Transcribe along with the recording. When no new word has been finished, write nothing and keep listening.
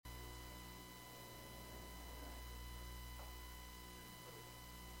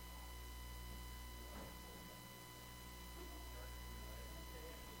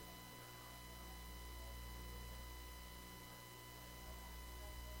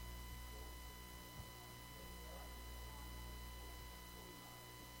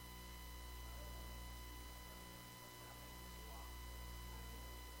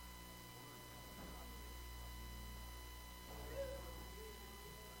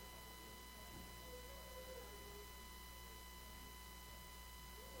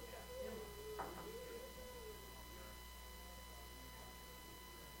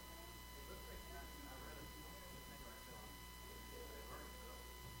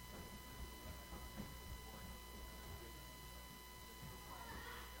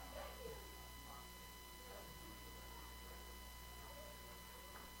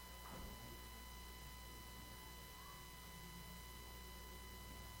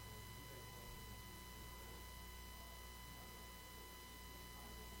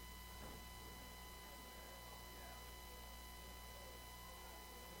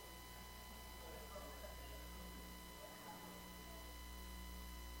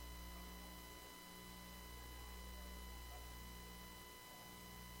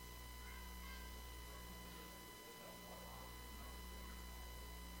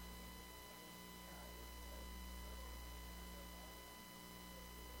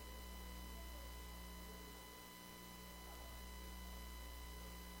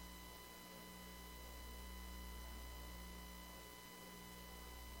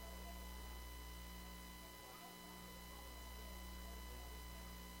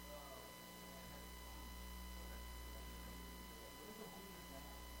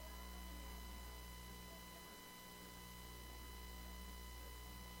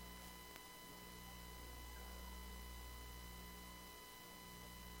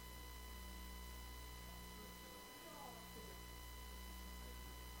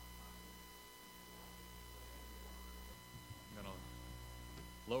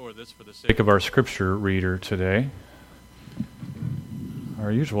lower this for the sake of our scripture reader today.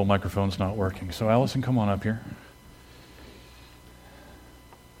 Our usual microphone's not working, so Allison, come on up here.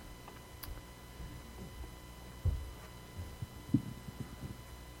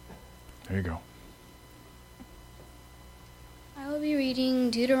 There you go. I will be reading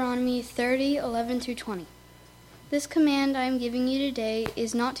Deuteronomy 30:11-20. This command I am giving you today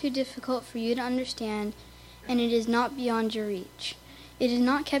is not too difficult for you to understand, and it is not beyond your reach. It is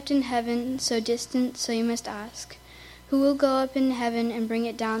not kept in heaven, so distant, so you must ask, who will go up in heaven and bring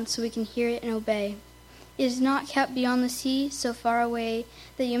it down so we can hear it and obey? It is not kept beyond the sea, so far away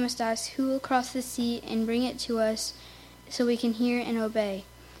that you must ask, who will cross the sea and bring it to us so we can hear and obey?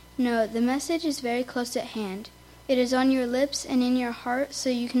 No, the message is very close at hand. It is on your lips and in your heart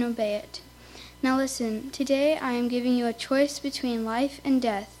so you can obey it. Now listen, today I am giving you a choice between life and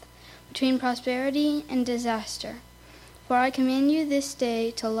death, between prosperity and disaster. For I command you this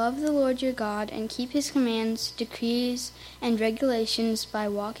day to love the Lord your God and keep his commands, decrees, and regulations by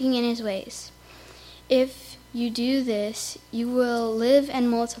walking in his ways. If you do this, you will live and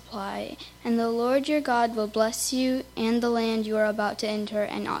multiply, and the Lord your God will bless you and the land you are about to enter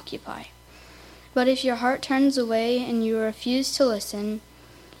and occupy. But if your heart turns away and you refuse to listen,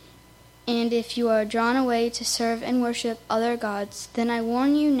 and if you are drawn away to serve and worship other gods, then I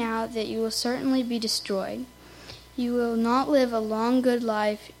warn you now that you will certainly be destroyed. You will not live a long, good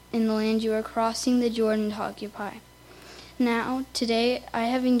life in the land you are crossing the Jordan to occupy. Now, today, I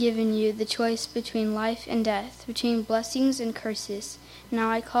have been given you the choice between life and death, between blessings and curses.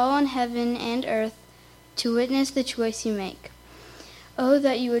 Now I call on heaven and earth to witness the choice you make. Oh,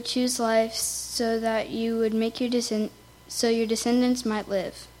 that you would choose life so that you would make your descendants might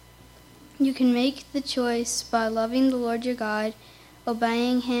live. You can make the choice by loving the Lord your God,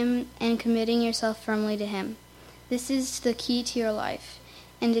 obeying him, and committing yourself firmly to him. This is the key to your life.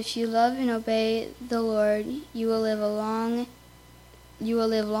 And if you love and obey the Lord, you will live long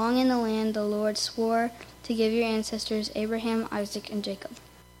in the land the Lord swore to give your ancestors Abraham, Isaac, and Jacob.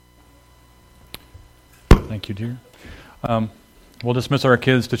 Thank you, dear. We'll dismiss our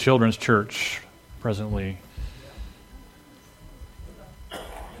kids to Children's Church presently.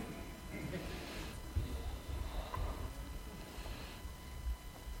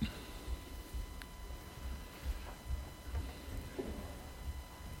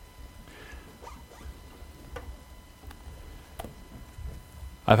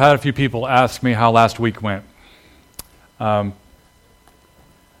 I've had a few people ask me how last week went. I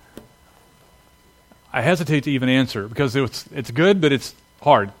hesitate to even answer because it's good, but it's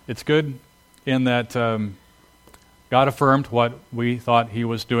hard. It's good in that God affirmed what we thought he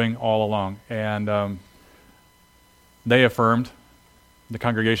was doing all along. And they affirmed, the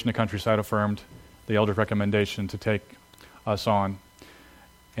congregation, the countryside affirmed the elder's recommendation to take us on.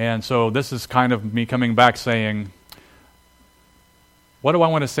 And so this is kind of me coming back saying, what do I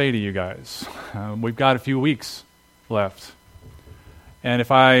want to say to you guys? We've got a few weeks left. And if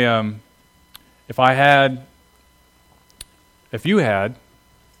you had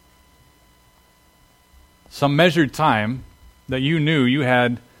some measured time that you knew you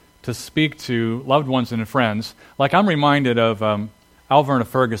had to speak to loved ones and friends, like I'm reminded of Alverna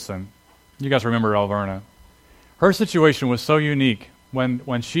Ferguson. You guys remember Alverna. Her situation was so unique.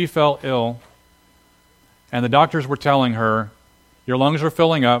 When she fell ill and the doctors were telling her, your lungs are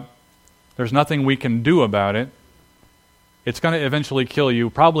filling up, there's nothing we can do about it, it's going to eventually kill you,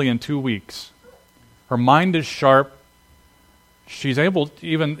 probably in 2 weeks. Her mind is sharp. She's able,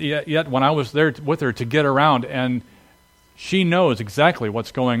 even yet when I was there with her, to get around, and she knows exactly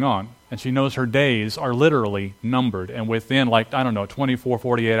what's going on. And she knows her days are literally numbered. And within, 24,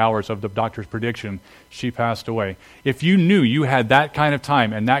 48 hours of the doctor's prediction, she passed away. If you knew you had that kind of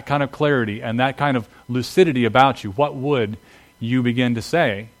time and that kind of clarity and that kind of lucidity about you, what would you begin to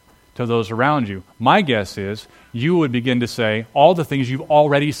say to those around you? My guess is you would begin to say all the things you've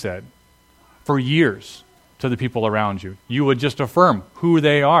already said for years to the people around you. You would just affirm who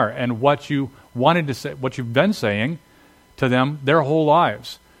they are and what you wanted to say, what you've been saying to them their whole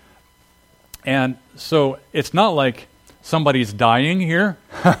lives. And so it's not like somebody's dying here,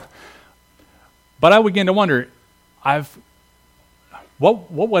 but I begin to wonder,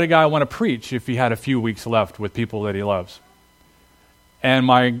 what would a guy want to preach if he had a few weeks left with people that he loves? And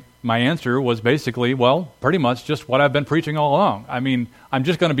my answer was basically, well, pretty much just what I've been preaching all along. I mean, I'm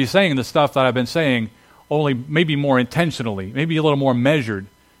just going to be saying the stuff that I've been saying, only maybe more intentionally, maybe a little more measured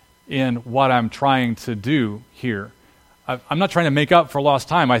in what I'm trying to do here. I'm not trying to make up for lost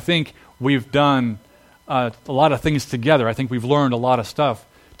time. I think we've done a lot of things together. I think we've learned a lot of stuff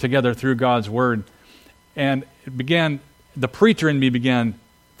together through God's Word. And the preacher in me began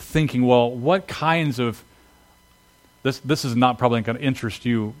thinking, well, what kinds of this is not probably going to interest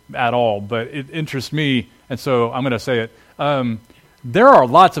you at all, but it interests me, and so I'm going to say it. There are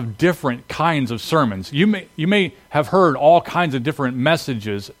lots of different kinds of sermons. You may have heard all kinds of different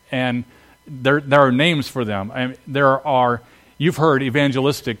messages, and there are names for them. You've heard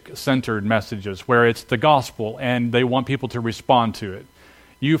evangelistic-centered messages where it's the gospel and they want people to respond to it.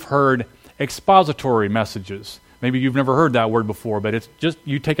 You've heard expository messages. Maybe you've never heard that word before, but it's just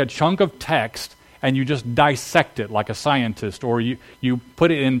you take a chunk of text and you just dissect it like a scientist, or you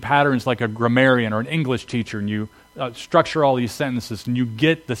put it in patterns like a grammarian or an English teacher, and you structure all these sentences, and you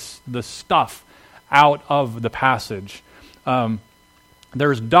get the stuff out of the passage.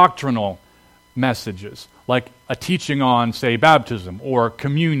 There's doctrinal messages, like a teaching on, say, baptism or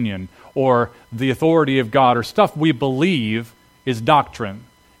communion or the authority of God or stuff we believe is doctrine.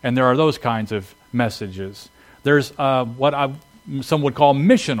 And there are those kinds of messages. There's what some would call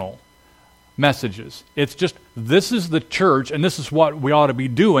missional messages. It's just, this is the church and this is what we ought to be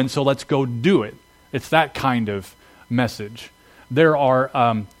doing, so let's go do it. It's that kind of message. There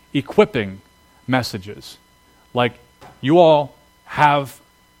are equipping messages, like you all have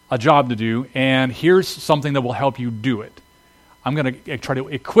a job to do, and here's something that will help you do it. I'm going to try to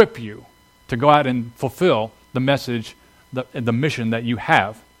equip you to go out and fulfill the message, the mission that you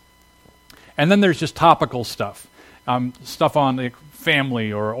have. And then there's just topical stuff, stuff on the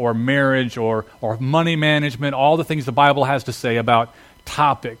family or marriage or money management, all the things the Bible has to say about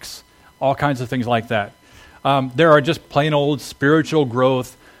topics, all kinds of things like that. There are just plain old spiritual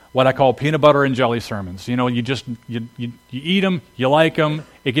growth, what I call peanut butter and jelly sermons. You know, you eat them, you like them,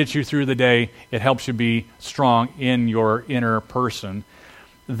 it gets you through the day, it helps you be strong in your inner person.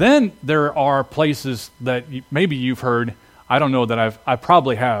 Then there are places that maybe you've heard. I don't know that I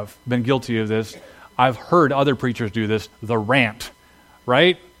probably have been guilty of this. I've heard other preachers do this, the rant,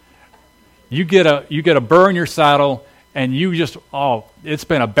 right? You get a burr in your saddle, and you just, it's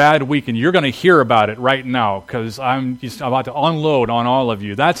been a bad week, and you're going to hear about it right now because I'm just about to unload on all of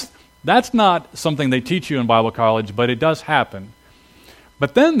you. That's not something they teach you in Bible college, but it does happen.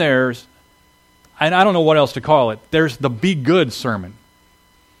 But then there's, and I don't know what else to call it, there's the be good sermon.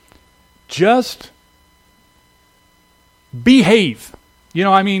 Just behave.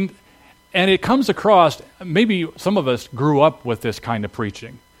 And it comes across, maybe some of us grew up with this kind of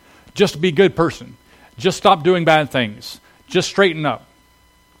preaching. Just be a good person. Just stop doing bad things. Just straighten up.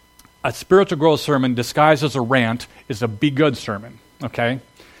 A spiritual growth sermon disguised as a rant is a be good sermon, okay?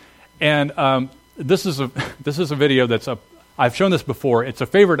 And this is a video I've shown this before. It's a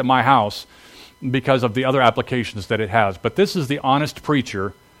favorite at my house because of the other applications that it has. But this is the Honest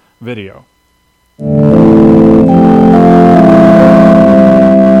Preacher video.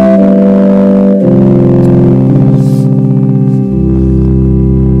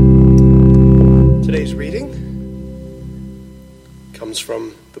 Today's reading comes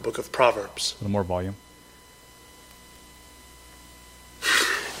from the book of Proverbs. A little more volume.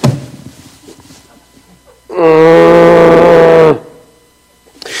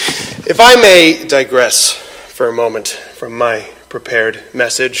 If I may digress for a moment from my prepared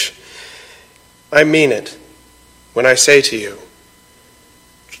message, I mean it when I say to you,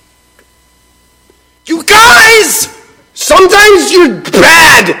 you guys, sometimes you're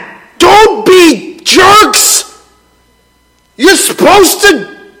bad. Don't be jerks. You're supposed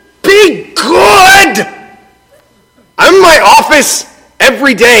to be good. I'm in my office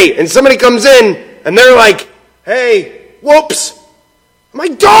every day, and somebody comes in, and they're like, hey, whoops. I'm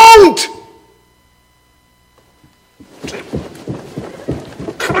like, don't!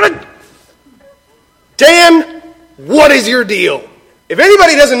 Dan, what is your deal? If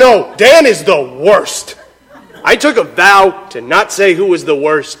anybody doesn't know, Dan is the worst. I took a vow to not say who was the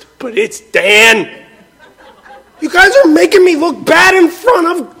worst, but it's Dan. You guys are making me look bad in front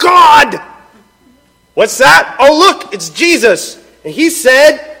of God. What's that? Oh, look, it's Jesus. And he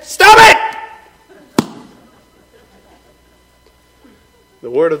said, stop it! The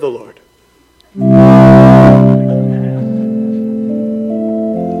word of the Lord.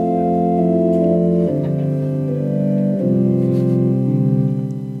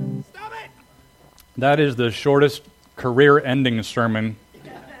 Stop it! That is the shortest career-ending sermon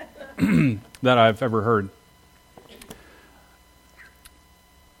that I've ever heard.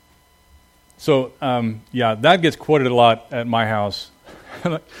 So, that gets quoted a lot at my house.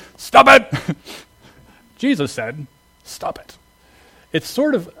 Stop it! Jesus said, stop it. It's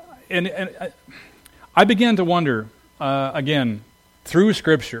sort of, and I began to wonder, again, through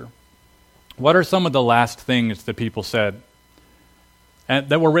Scripture, what are some of the last things that people said and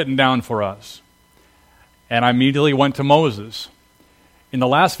that were written down for us? And I immediately went to Moses. In the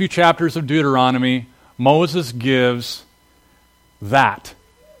last few chapters of Deuteronomy, Moses gives that,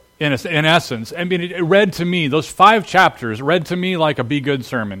 in essence. I mean, it read to me, those 5 chapters read to me like a Be Good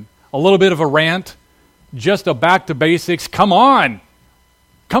sermon. A little bit of a rant, just a back to basics. Come on,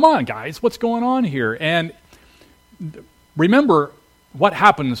 guys, what's going on here? And remember what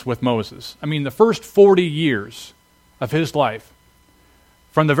happens with Moses. I mean, the first 40 years of his life,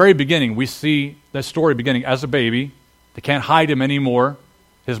 from the very beginning, we see the story beginning as a baby. They can't hide him anymore.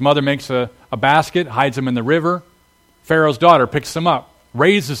 His mother makes a basket, hides him in the river. Pharaoh's daughter picks him up,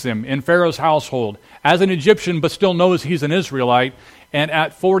 raises him in Pharaoh's household as an Egyptian, but still knows he's an Israelite. And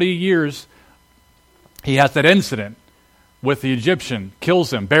at 40 years, he has that incident with the Egyptian,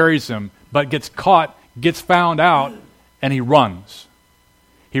 kills him, buries him, but gets caught, gets found out, and he runs.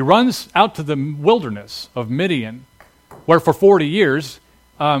 He runs out to the wilderness of Midian, where for 40 years,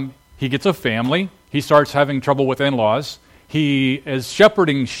 he gets a family. He starts having trouble with in-laws. He is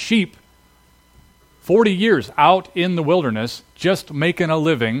shepherding sheep 40 years out in the wilderness, just making a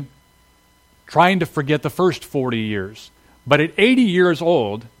living, trying to forget the first 40 years. But at 80 years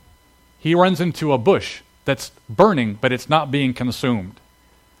old, he runs into a bush that's burning, but it's not being consumed.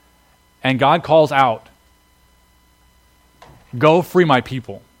 And God calls out, "Go free my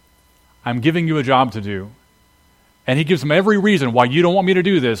people. I'm giving you a job to do." And he gives him every reason why you don't want me to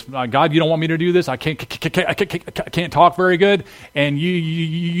do this. God, you don't want me to do this. I can't talk very good, and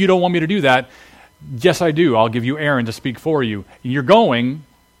you don't want me to do that. Yes, I do. I'll give you Aaron to speak for you. You're going.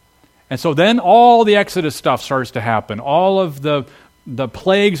 And so then all the Exodus stuff starts to happen. All of the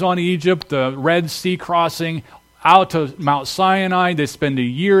plagues on Egypt, the Red Sea crossing, out to Mount Sinai. They spend a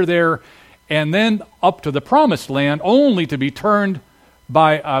year there. And then up to the Promised Land, only to be turned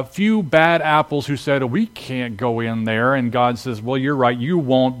by a few bad apples who said, "We can't go in there." And God says, "Well, you're right, you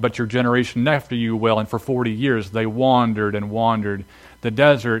won't, but your generation after you will." And for 40 years, they wandered and wandered the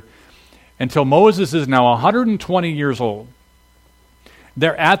desert until Moses is now 120 years old.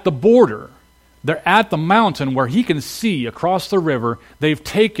 They're at the border. They're at the mountain where he can see across the river. They've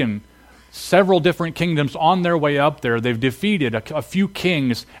taken several different kingdoms on their way up there. They've defeated a few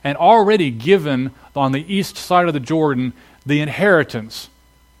kings and already given on the east side of the Jordan the inheritance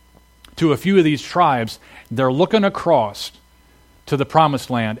to a few of these tribes. They're looking across to the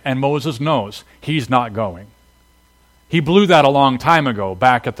Promised Land, and Moses knows he's not going. He blew that a long time ago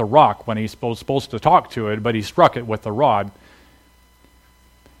back at the rock when he's supposed to talk to it, but he struck it with the rod.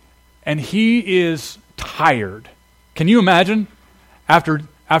 And he is tired. Can you imagine? After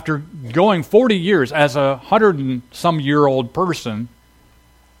going 40 years as a 100-and-some-year-old person,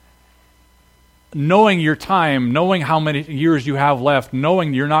 knowing your time, knowing how many years you have left,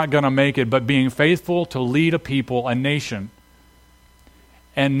 knowing you're not going to make it, but being faithful to lead a people, a nation.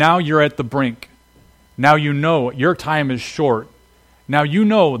 And now you're at the brink. Now you know your time is short. Now you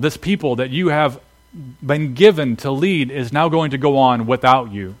know this people that you have been given to lead is now going to go on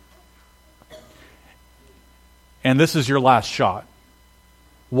without you. And this is your last shot.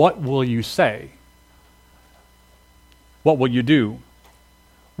 What will you say? What will you do?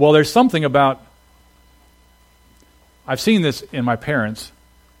 Well, there's something about, I've seen this in my parents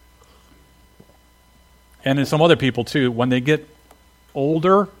and in some other people too. When they get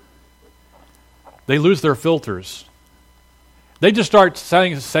older, they lose their filters. They just start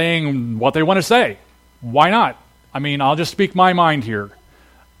saying what they want to say. Why not? I mean, I'll just speak my mind here.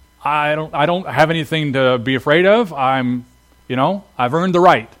 I don't have anything to be afraid of. I've earned the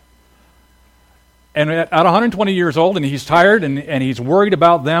right. And at 120 years old, and he's tired, and he's worried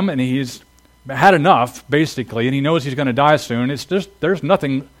about them, and he's had enough, basically, and he knows he's going to die soon. It's just, there's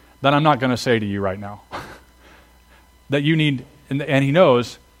nothing that I'm not going to say to you right now that you need, and he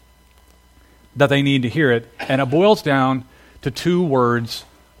knows that they need to hear it. And it boils down to 2 words: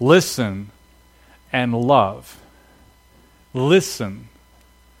 listen and love. Listen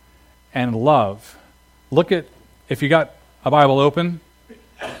and love. Look at, if you got a Bible open,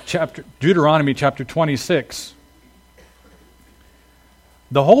 Deuteronomy chapter 26.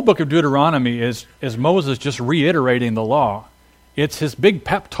 The whole book of Deuteronomy is Moses just reiterating the law. It's his big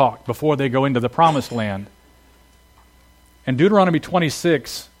pep talk before they go into the Promised Land. And Deuteronomy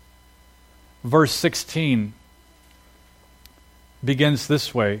 26, verse 16, begins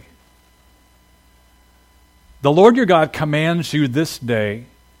this way: "The Lord your God commands you this day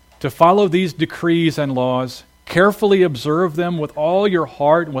to follow these decrees and laws, carefully observe them with all your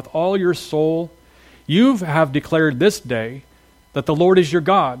heart and with all your soul. You have declared this day that the Lord is your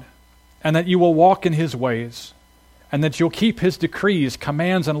God, and that you will walk in his ways, and that you'll keep his decrees,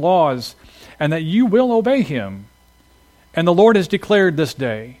 commands, and laws, and that you will obey him. And the Lord has declared this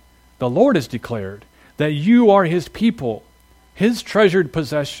day, the Lord has declared, that you are his people, his treasured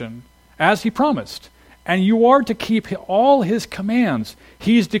possession, as he promised. And you are to keep all his commands.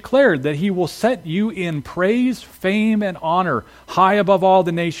 He's declared that he will set you in praise, fame, and honor, high above all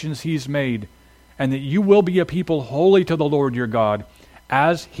the nations he's made, and that you will be a people holy to the Lord your God,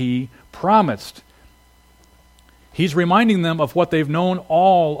 as he promised. He's reminding them of what they've known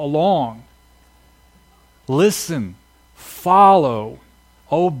all along. Listen, follow,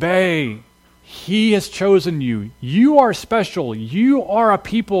 obey. He has chosen you. You are special. You are a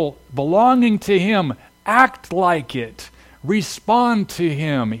people belonging to him. Act like it. Respond to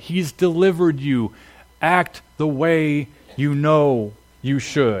him. He's delivered you. Act the way you know you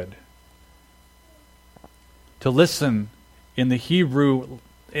should. To listen in the Hebrew,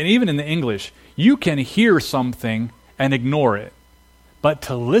 and even in the English, you can hear something and ignore it. But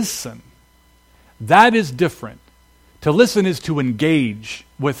to listen, that is different. To listen is to engage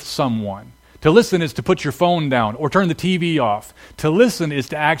with someone. To listen is to put your phone down or turn the TV off. To listen is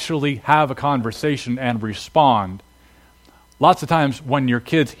to actually have a conversation and respond. Lots of times when your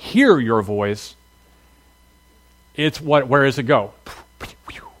kids hear your voice, it's where does it go?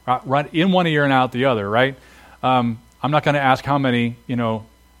 Right in one ear and out the other, right? I'm not going to ask how many,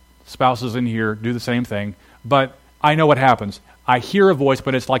 spouses in here do the same thing, but I know what happens. I hear a voice,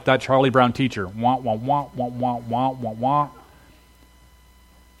 but it's like that Charlie Brown teacher. Wah, wah, wah, wah, wah, wah, wah, wah.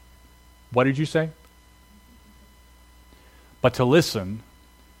 What did you say? But to listen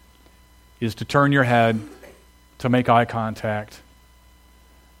is to turn your head, to make eye contact,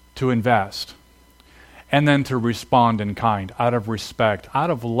 to invest, and then to respond in kind, out of respect, out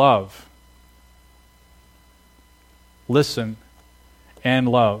of love. Listen and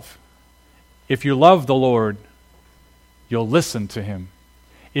love. If you love the Lord, you'll listen to him.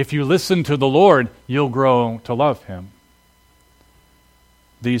 If you listen to the Lord, you'll grow to love him.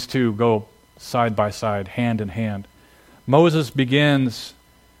 These two go side by side, hand in hand. Moses begins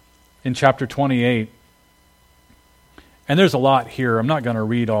in chapter 28. And there's a lot here. I'm not going to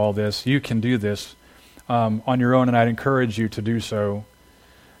read all this. You can do this on your own, and I'd encourage you to do so.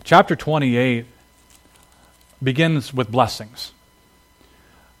 Chapter 28 begins with blessings.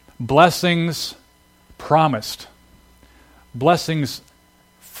 Blessings promised. Blessings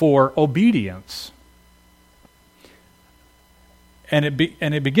for obedience. And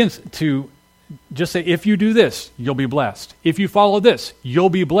it begins to just say, if you do this, you'll be blessed. If you follow this, you'll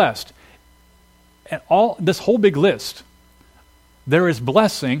be blessed. And this whole big list, there is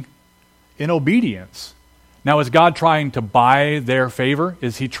blessing in obedience. Now, is God trying to buy their favor?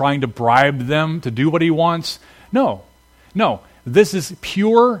 Is he trying to bribe them to do what he wants? No. This is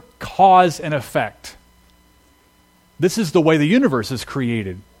pure cause and effect. This is the way the universe is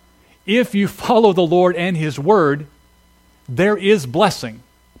created. If you follow the Lord and his word, there is blessing,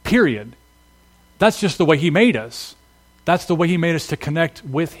 period. That's just the way he made us. That's the way he made us to connect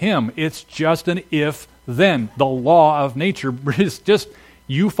with him. It's just an if-then. The law of nature is just,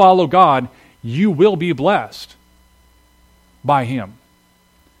 you follow God, you will be blessed by him.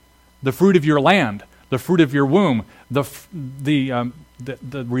 The fruit of your land, the fruit of your womb, the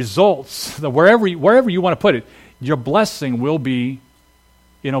results, wherever you want to put it, your blessing will be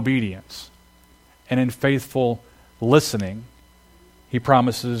in obedience and in faithful listening. He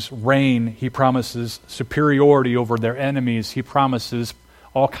promises rain. He promises superiority over their enemies. He promises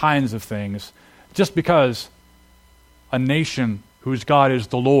all kinds of things just because a nation whose God is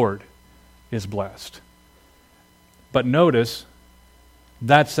the Lord is blessed. But notice,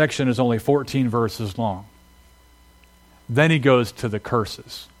 that section is only 14 verses long. Then he goes to the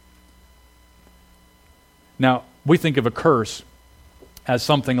curses. Now, we think of a curse as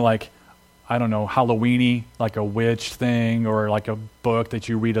something like, I don't know, Halloween-y, like a witch thing, or like a book that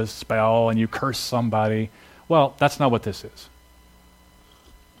you read a spell and you curse somebody. Well, that's not what this is.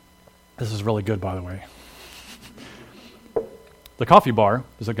 This is really good, by the way. The coffee bar,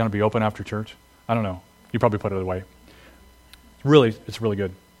 is it going to be open after church? I don't know. You probably put it away. It's really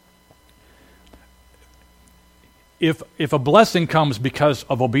good. If a blessing comes because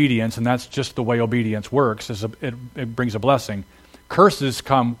of obedience, and that's just the way obedience works, it brings a blessing. Curses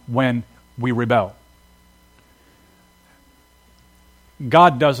come when we rebel.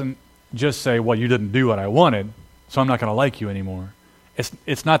 God doesn't just say, well, you didn't do what I wanted, so I'm not going to like you anymore.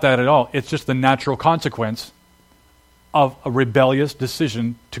 It's not that at all. It's just the natural consequence of a rebellious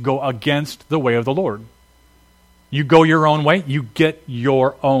decision to go against the way of the Lord. You go your own way, you get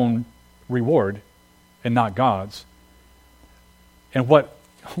your own reward and not God's. And what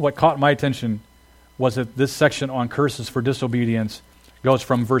caught my attention was that this section on curses for disobedience goes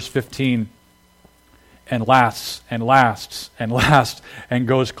from verse 15 and lasts and lasts and lasts and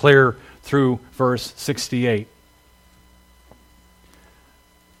goes clear through verse 68.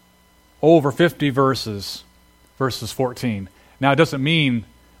 over 50 verses 14. Now, it doesn't mean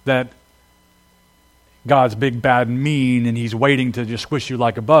that God's big, bad, mean, and he's waiting to just squish you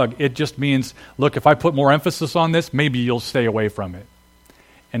like a bug. It just means, look, if I put more emphasis on this, maybe you'll stay away from it.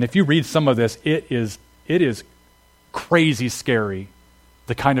 And if you read some of this, it is crazy scary,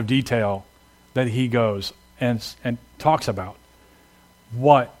 the kind of detail that he goes and talks about.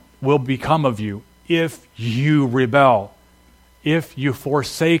 What will become of you if you rebel, if you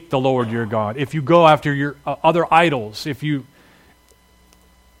forsake the Lord your God, if you go after your other idols, if you...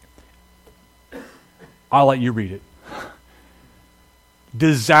 I'll let you read it.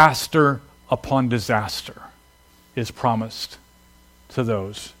 Disaster upon disaster is promised to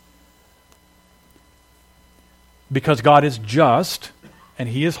those. Because God is just and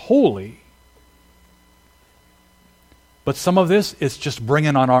he is holy. But some of this is just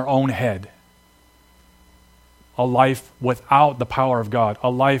bringing on our own head. A life without the power of God, a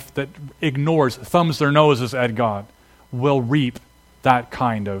life that ignores, thumbs their noses at God, will reap that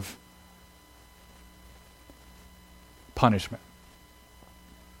kind of punishment.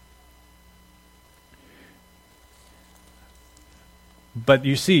 But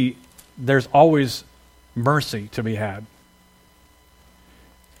you see, there's always mercy to be had.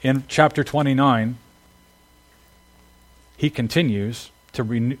 In chapter 29, he continues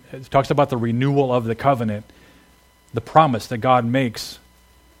to talks about the renewal of the covenant, the promise that God makes,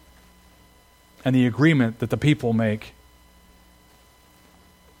 and the agreement that the people make.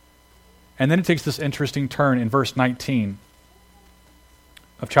 And then it takes this interesting turn in verse 19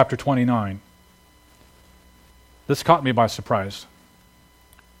 of chapter 29. This caught me by surprise.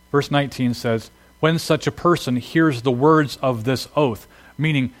 Verse 19 says, when such a person hears the words of this oath,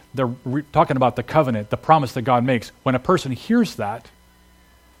 meaning they're talking about the covenant, the promise that God makes. When a person hears that,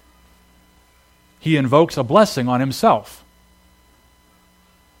 he invokes a blessing on himself.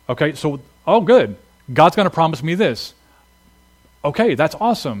 Okay, so, oh good, God's going to promise me this. Okay, that's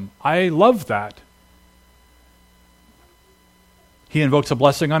awesome. I love that. He invokes a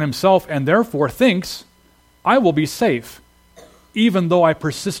blessing on himself and therefore thinks, I will be safe, even though I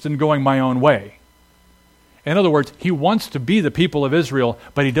persist in going my own way. In other words, he wants to be the people of Israel,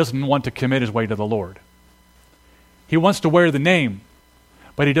 but he doesn't want to commit his way to the Lord. He wants to wear the name,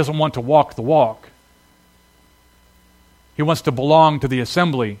 but he doesn't want to walk the walk. He wants to belong to the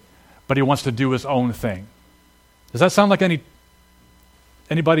assembly, but he wants to do his own thing. Does that sound like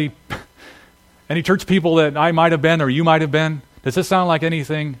anybody, any church people that I might have been or you might have been? Does this sound like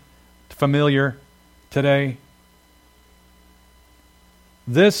anything familiar today?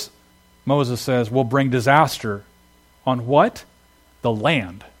 This, Moses says, will bring disaster on what? The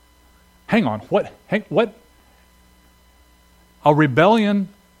land. Hang on, what? A rebellion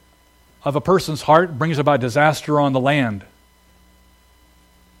of a person's heart brings about disaster on the land,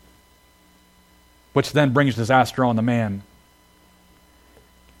 which then brings disaster on the man.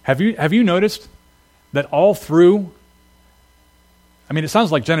 Have you noticed that all through, I mean, it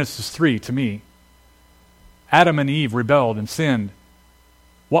sounds like Genesis 3 to me. Adam and Eve rebelled and sinned.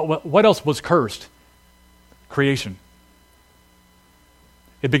 What else was cursed? Creation.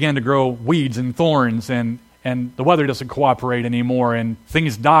 It began to grow weeds and thorns, and the weather doesn't cooperate anymore, and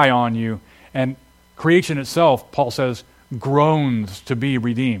things die on you. And creation itself, Paul says, groans to be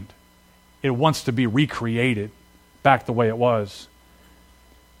redeemed. It wants to be recreated back the way it was.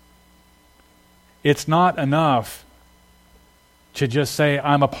 It's not enough to just say,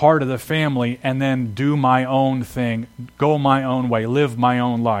 I'm a part of the family, and then do my own thing, go my own way, live my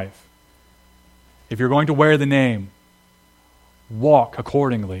own life. If you're going to wear the name, walk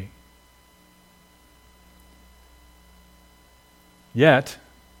accordingly. Yet,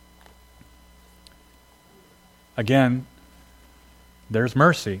 again, there's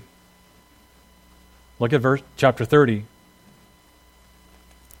mercy. Look at chapter 30.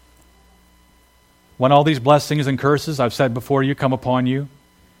 When all these blessings and curses I've said before you come upon you,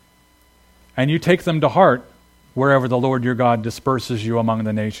 and you take them to heart wherever the Lord your God disperses you among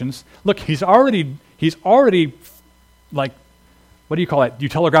the nations. Look, he's already like, what do you call it? You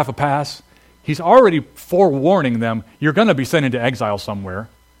telegraph a pass? He's already forewarning them, you're going to be sent into exile somewhere.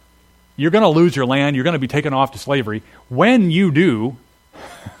 You're going to lose your land. You're going to be taken off to slavery. When you do,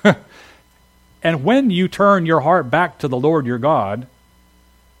 and when you turn your heart back to the Lord your God,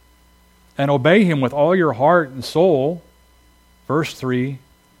 and obey him with all your heart and soul, verse 3,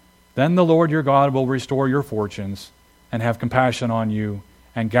 then the Lord your God will restore your fortunes and have compassion on you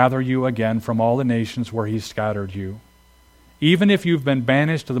and gather you again from all the nations where he scattered you. Even if you've been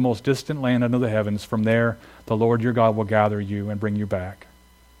banished to the most distant land under the heavens, from there the Lord your God will gather you and bring you back.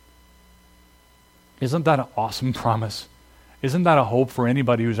 Isn't that an awesome promise? Isn't that a hope for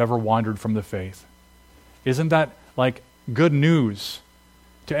anybody who's ever wandered from the faith? Isn't that like good news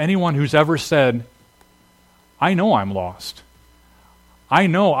to anyone who's ever said, I know I'm lost. I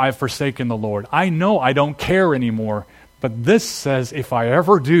know I've forsaken the Lord. I know I don't care anymore. But this says if I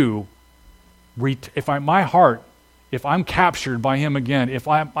ever do, if I'm captured by Him again, if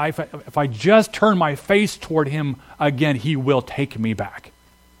I just turn my face toward Him again, He will take me back.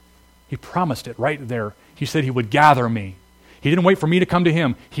 He promised it right there. He said He would gather me. He didn't wait for me to come to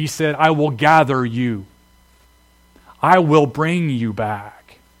Him. He said, I will gather you. I will bring you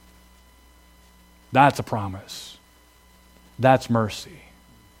back. That's a promise. That's mercy.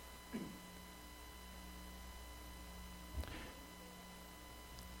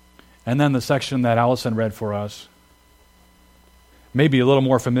 And then the section that Allison read for us, maybe a little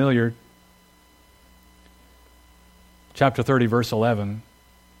more familiar, chapter 30, verse 11.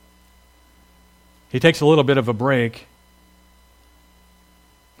 He takes a little bit of a break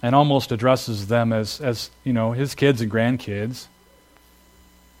and almost addresses them as his kids and grandkids.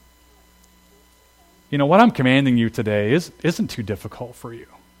 What I'm commanding you today isn't too difficult for you.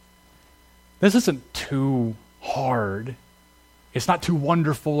 This isn't too hard. It's not too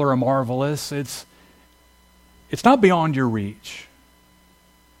wonderful or marvelous. It's not beyond your reach.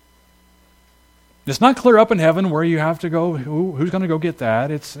 It's not clear up in heaven where you have to go, who's going to go get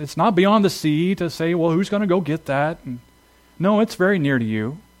that? It's not beyond the sea to say, well, who's going to go get that? No, it's very near to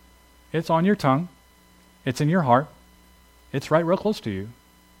you. It's on your tongue. It's in your heart. It's right real close to you.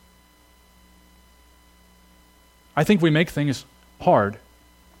 I think we make things hard.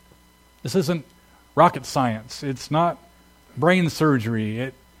 This isn't rocket science. It's not brain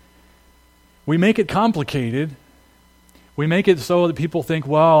surgery. We make it complicated. We make it so that people think,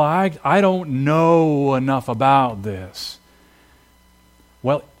 well, I don't know enough about this.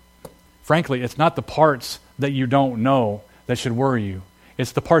 Well, frankly, it's not the parts that you don't know that should worry you.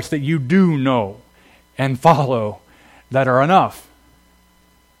 It's the parts that you do know and follow that are enough.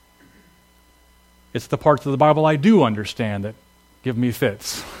 It's the parts of the Bible I do understand that give me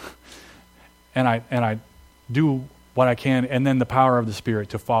fits. and I do what I can, and then the power of the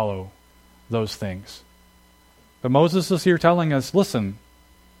Spirit to follow those things. But Moses is here telling us, listen,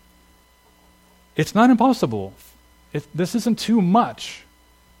 it's not impossible. This isn't too much.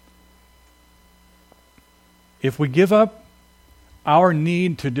 If we give up our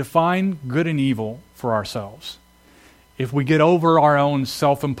need to define good and evil for ourselves, if we get over our own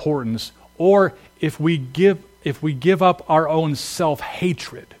self-importance, or if we give up our own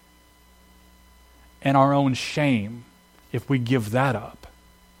self-hatred and our own shame, if we give that up,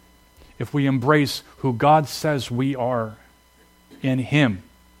 if we embrace who God says we are in Him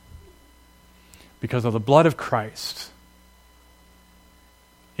because of the blood of Christ,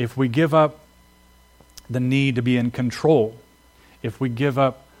 if we give up the need to be in control, if we give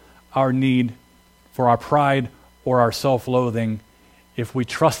up our need for our pride or our self-loathing, if we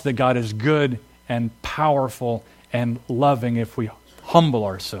trust that God is good and powerful and loving, if we humble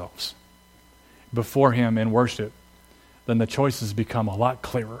ourselves before Him in worship, then the choices become a lot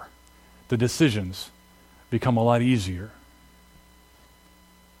clearer. The decisions become a lot easier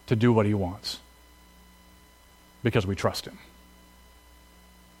to do what He wants because we trust Him.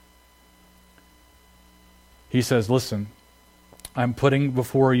 He says, listen, I'm putting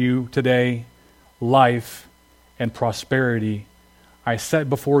before you today life and prosperity. I set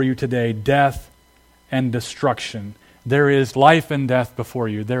before you today death and destruction. There is life and death before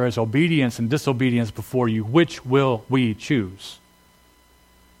you. There is obedience and disobedience before you. Which will we choose?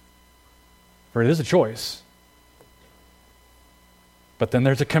 For it is a choice. But then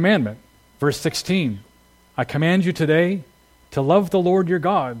there's a commandment. Verse 16, I command you today to love the Lord your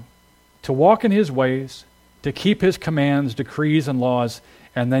God, to walk in His ways, to keep His commands, decrees, and laws,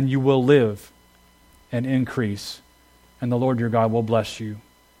 and then you will live and increase, and the Lord your God will bless you.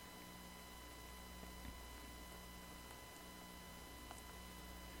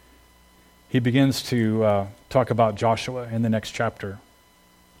 He begins to talk about Joshua in the next chapter.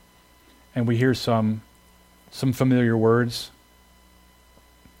 And we hear some familiar words.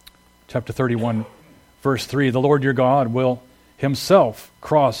 Chapter 31, verse 3, the Lord your God will Himself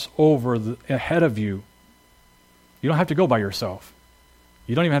cross over ahead of you. You don't have to go by yourself.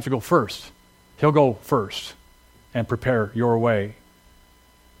 You don't even have to go first. He'll go first and prepare your way.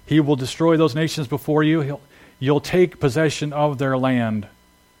 He will destroy those nations before you. You'll take possession of their land.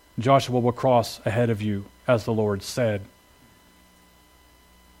 Joshua will cross ahead of you, as the Lord said.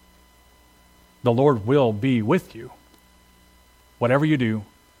 The Lord will be with you, whatever you do,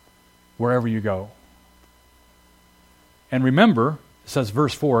 wherever you go. And remember, it says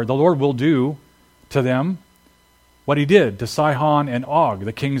verse 4, the Lord will do to them what he did to Sihon and Og,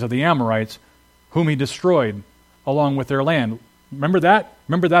 the kings of the Amorites, whom he destroyed along with their land. Remember that?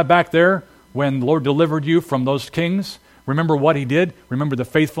 Remember that back there when the Lord delivered you from those kings? Remember what he did? Remember the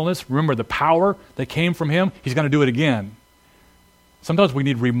faithfulness? Remember the power that came from him? He's going to do it again. Sometimes we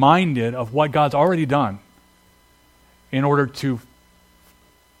need reminded of what God's already done in order to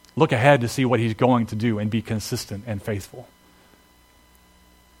look ahead to see what he's going to do and be consistent and faithful.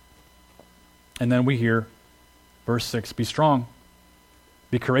 And then we hear verse 6, be strong,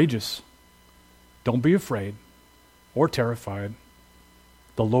 be courageous, don't be afraid or terrified.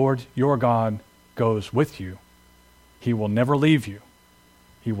 The Lord your God goes with you. He will never leave you.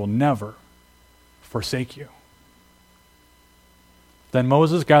 He will never forsake you. Then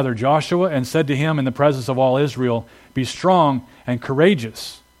Moses gathered Joshua and said to him in the presence of all Israel, be strong and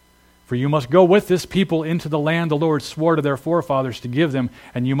courageous, for you must go with this people into the land the Lord swore to their forefathers to give them,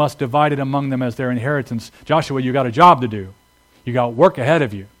 and you must divide it among them as their inheritance. Joshua, you got a job to do. You got work ahead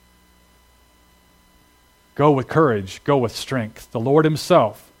of you. Go with courage. Go with strength. The Lord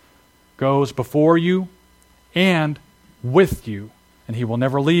himself goes before you and with you, and he will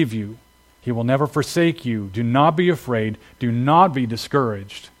never leave you. He will never forsake you. Do not be afraid. Do not be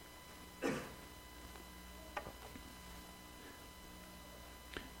discouraged.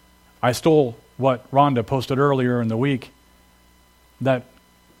 I stole what Rhonda posted earlier in the week, that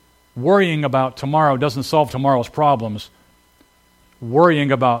worrying about tomorrow doesn't solve tomorrow's problems.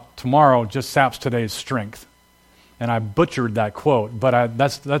 Worrying about tomorrow just saps today's strength. And I butchered that quote, but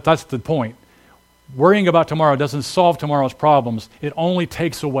that's the point. Worrying about tomorrow doesn't solve tomorrow's problems. It only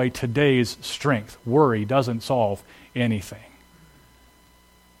takes away today's strength. Worry doesn't solve anything.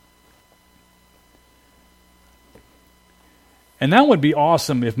 And that would be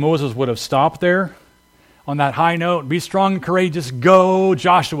awesome if Moses would have stopped there on that high note. Be strong and courageous. Go,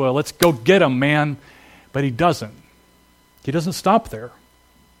 Joshua. Let's go get him, man. But he doesn't. He doesn't stop there.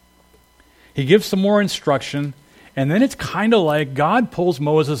 He gives some more instruction, and then it's kind of like God pulls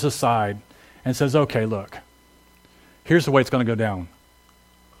Moses aside and says, okay, look, here's the way it's going to go down.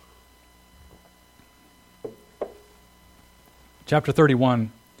 Chapter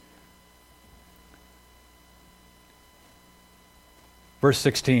 31, verse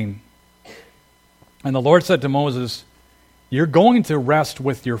 16. And the Lord said to Moses, you're going to rest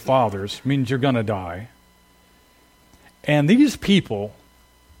with your fathers, means you're going to die. And these people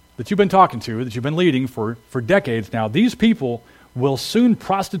that you've been talking to, that you've been leading for decades now, these people will soon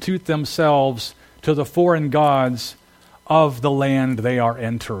prostitute themselves to the foreign gods of the land they are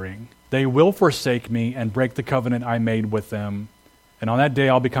entering. They will forsake me and break the covenant I made with them. And on that day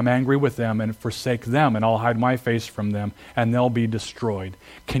I'll become angry with them and forsake them, and I'll hide my face from them, and they'll be destroyed.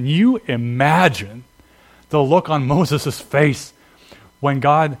 Can you imagine the look on Moses' face when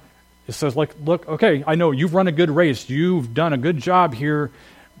God says, look, okay, I know you've run a good race. You've done a good job here.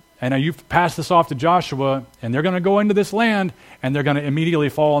 And you've passed this off to Joshua, and they're going to go into this land, and they're going to immediately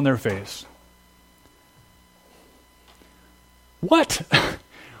fall on their face. What?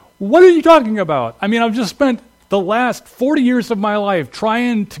 What are you talking about? I mean, I've just spent the last 40 years of my life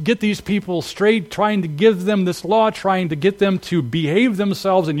trying to get these people straight, trying to give them this law, trying to get them to behave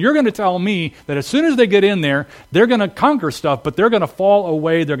themselves, and you're going to tell me that as soon as they get in there, they're going to conquer stuff, but they're going to fall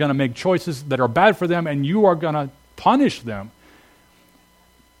away, they're going to make choices that are bad for them, and you are going to punish them.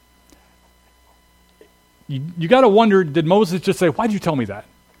 You got to wonder, did Moses just say, why did you tell me that?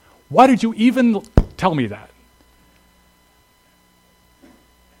 Why did you even tell me that?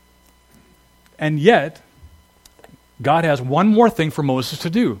 And yet, God has one more thing for Moses to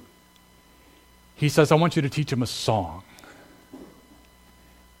do. He says, I want you to teach them a song.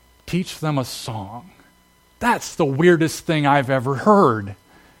 Teach them a song. That's the weirdest thing I've ever heard.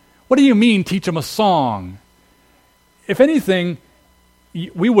 What do you mean, teach them a song? If anything,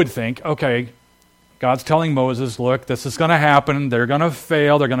 we would think, okay, God's telling Moses, look, this is going to happen. They're going to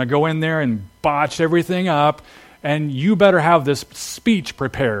fail. They're going to go in there and botch everything up. And you better have this speech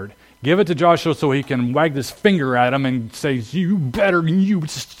prepared. Give it to Joshua so he can wag this finger at him and say, you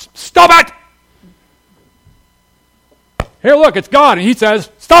stop it! Here, look, it's God. And he says,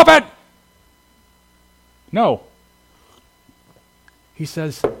 stop it! No. He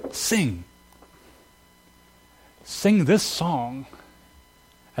says, sing. Sing this song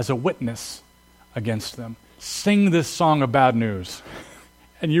as a witness against them. Sing this song of bad news.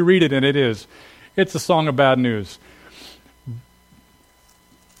 And you read it, and it is. It's a song of bad news.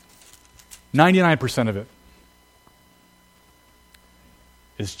 99% of it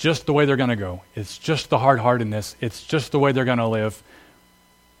is just the way they're going to go. It's just the hard-heartedness. It's just the way they're going to live.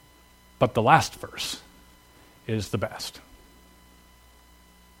 But the last verse is the best.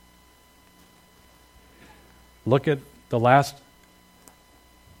 Look at the last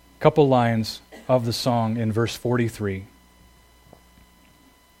couple lines of the song in verse 43.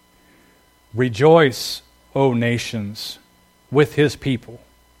 Rejoice, O nations, with his people.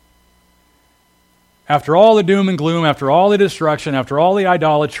 After all the doom and gloom, after all the destruction, after all the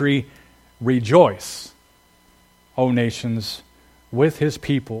idolatry, rejoice, O nations, with his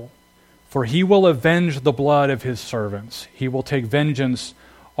people. For he will avenge the blood of his servants. He will take vengeance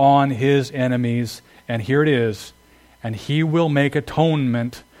on his enemies. And here it is. And he will make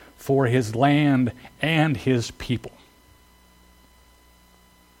atonement for his land and his people.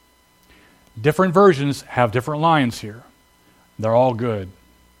 Different versions have different lines here. They're all good.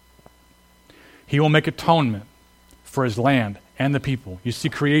 He will make atonement for his land and the people. You see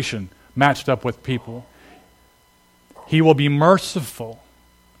creation matched up with people. He will be merciful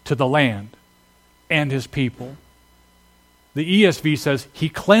to the land and his people. The ESV says he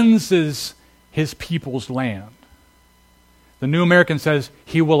cleanses his people's land. The New American says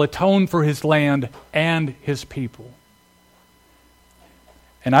he will atone for his land and his people.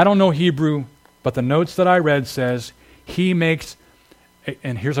 And I don't know Hebrew, but the notes that I read says he makes,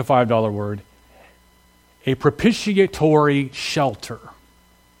 and here's a $5 word, a propitiatory shelter.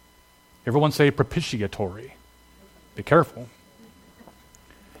 Everyone say propitiatory. Be careful.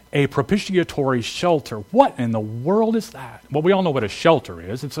 A propitiatory shelter. What in the world is that? Well, we all know what a shelter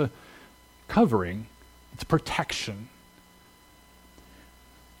is. It's a covering. It's protection.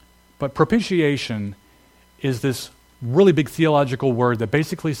 But propitiation is this really big theological word that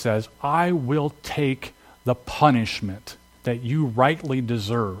basically says, I will take the punishment that you rightly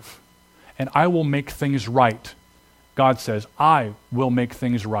deserve, and I will make things right. God says, I will make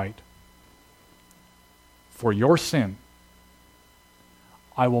things right. For your sin,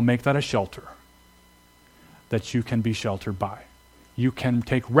 I will make that a shelter that you can be sheltered by. You can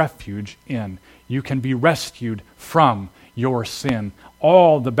take refuge in. You can be rescued from your sin.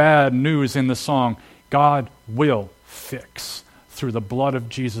 All the bad news in the song, God will fix through the blood of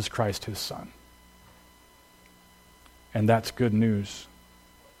Jesus Christ, his Son. And that's good news.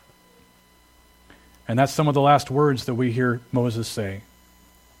 And that's some of the last words that we hear Moses say.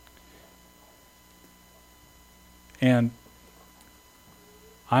 And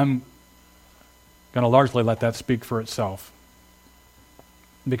I'm going to largely let that speak for itself.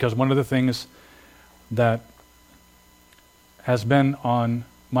 Because one of the things that has been on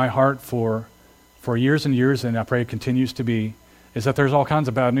my heart for years and years, and I pray it continues to be, is that there's all kinds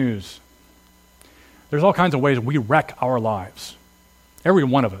of bad news. There's all kinds of ways we wreck our lives. Every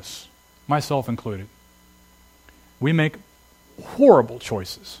one of us, myself included. We make horrible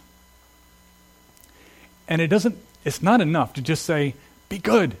choices. And it's not enough to just say, be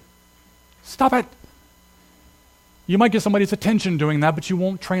good. Stop it. You might get somebody's attention doing that, but you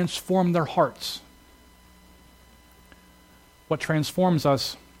won't transform their hearts. What transforms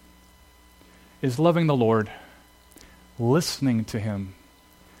us is loving the Lord, listening to him,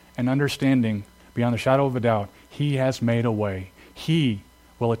 and understanding beyond the shadow of a doubt, he has made a way. He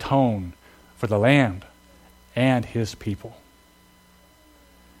will atone for the land and his people.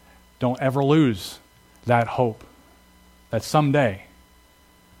 Don't ever lose that hope that someday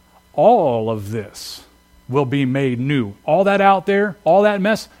all of this will be made new. All that out there, all that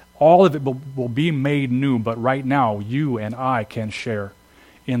mess, all of it will be made new. But right now, you and I can share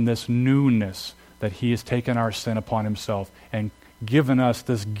in this newness that he has taken our sin upon himself and given us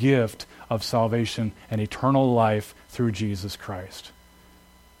this gift of salvation and eternal life through Jesus Christ.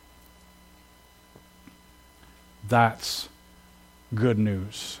 That's good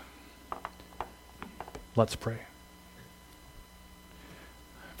news. Let's pray.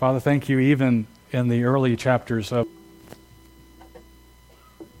 Father, thank you even in the early chapters of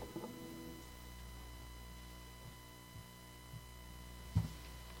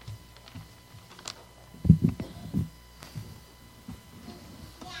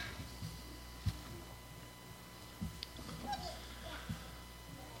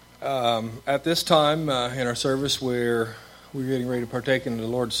At this time in our service where we're getting ready to partake in the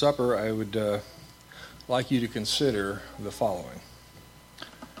Lord's Supper, I would like you to consider the following.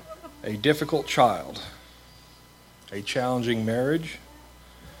 A difficult child, a challenging marriage,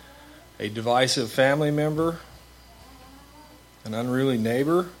 a divisive family member, an unruly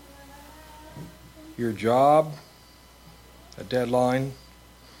neighbor, your job, a deadline,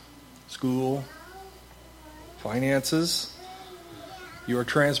 school, finances, your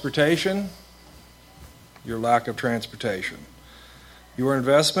transportation, your lack of transportation, your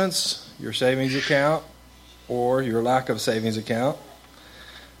investments, your savings account, or your lack of savings account,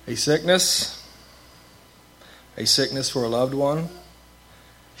 a sickness for a loved one,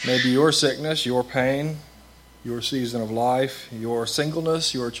 maybe your sickness, your pain, your season of life, your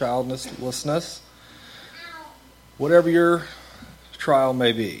singleness, your childlessness, whatever your trial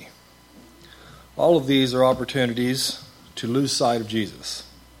may be. All of these are opportunities to lose sight of Jesus.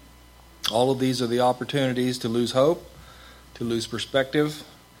 All of these are the opportunities to lose hope, to lose perspective,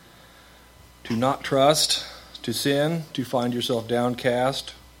 to not trust, to sin, to find yourself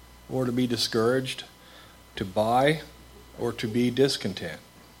downcast, or to be discouraged, to buy, or to be discontent.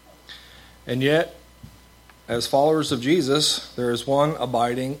 And yet, as followers of Jesus, there is one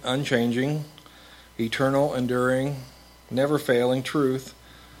abiding, unchanging, eternal, enduring, never failing truth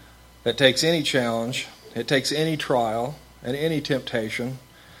that takes any challenge, it takes any trial and any temptation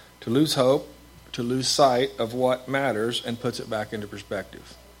to lose hope, to lose sight of what matters, and puts it back into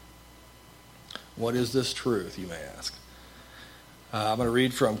perspective. What is this truth, you may ask? I'm going to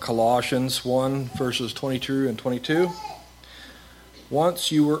read from Colossians 1, verses 22 and 22.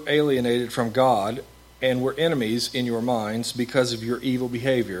 Once you were alienated from God and were enemies in your minds because of your evil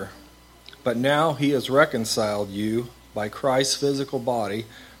behavior, but now he has reconciled you by Christ's physical body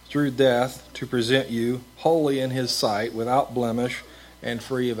through death to present you holy in his sight, without blemish and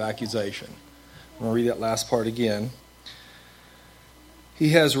free of accusation. I'm going to read that last part again. He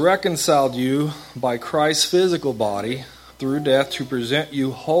has reconciled you by Christ's physical body through death to present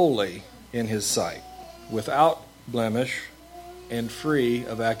you holy in his sight, without blemish and free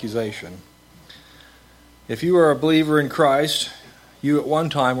of accusation. If you are a believer in Christ, you at one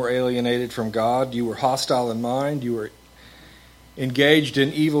time were alienated from God. You were hostile in mind. You were engaged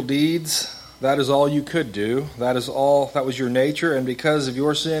in evil deeds. That is all you could do. That was your nature. And because of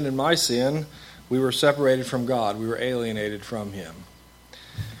your sin and my sin, we were separated from God. We were alienated from him.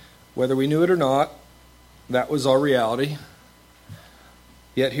 Whether we knew it or not, that was our reality.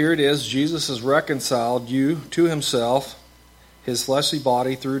 Yet here it is, Jesus has reconciled you to himself, his fleshly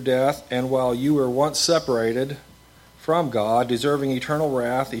body, through death, and while you were once separated from God, deserving eternal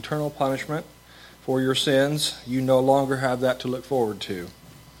wrath, eternal punishment for your sins, you no longer have that to look forward to.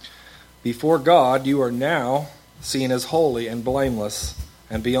 Before God, you are now seen as holy and blameless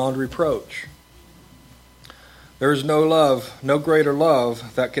and beyond reproach. There is no love, no greater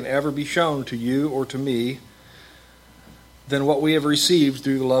love that can ever be shown to you or to me than what we have received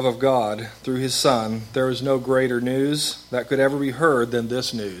through the love of God, through his Son. There is no greater news that could ever be heard than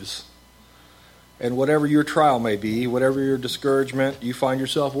this news. And whatever your trial may be, whatever your discouragement you find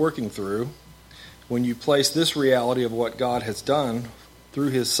yourself working through, when you place this reality of what God has done through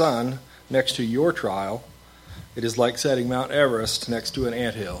his Son next to your trial, it is like setting Mount Everest next to an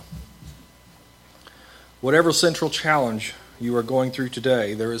anthill. Whatever central challenge you are going through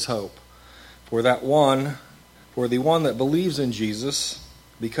today, there is hope. For the one that believes in Jesus,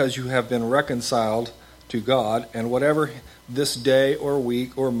 because you have been reconciled to God, and whatever this day or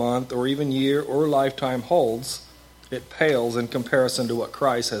week or month or even year or lifetime holds, it pales in comparison to what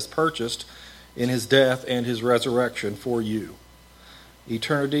Christ has purchased in his death and his resurrection for you.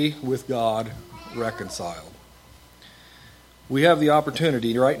 Eternity with God reconciled. We have the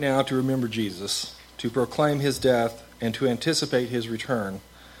opportunity right now to remember Jesus, to proclaim his death, and to anticipate his return.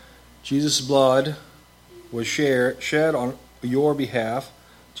 Jesus' blood was shed on your behalf.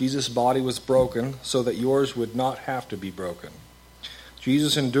 Jesus' body was broken so that yours would not have to be broken.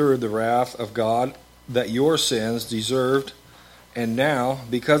 Jesus endured the wrath of God that your sins deserved, and now,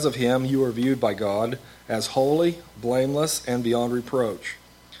 because of him, you are viewed by God as holy, blameless, and beyond reproach.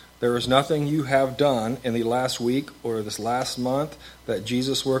 There is nothing you have done in the last week or this last month that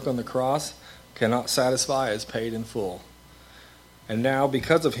Jesus' work on the cross cannot satisfy as paid in full. And now,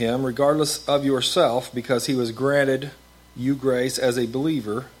 because of him, regardless of yourself, because he was granted you grace as a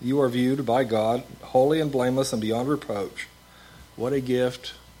believer, you are viewed by God holy and blameless and beyond reproach. What a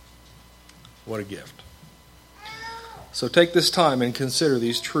gift. What a gift. So take this time and consider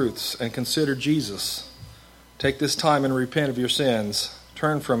these truths and consider Jesus. Take this time and repent of your sins.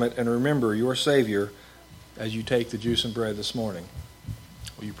 Turn from it and remember your Savior as you take the juice and bread this morning.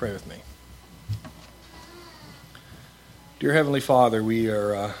 Will you pray with me? Dear Heavenly Father, we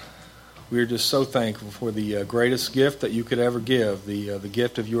are just so thankful for the greatest gift that you could ever give, the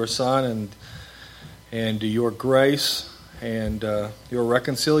gift of your Son and your grace and your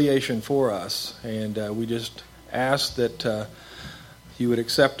reconciliation for us. And we just ask that you would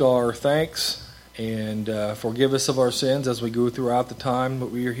accept our thanks and forgive us of our sins as we go throughout the time that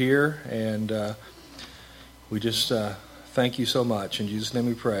we are here. And we just thank you so much. In Jesus' name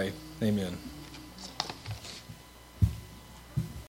we pray. Amen.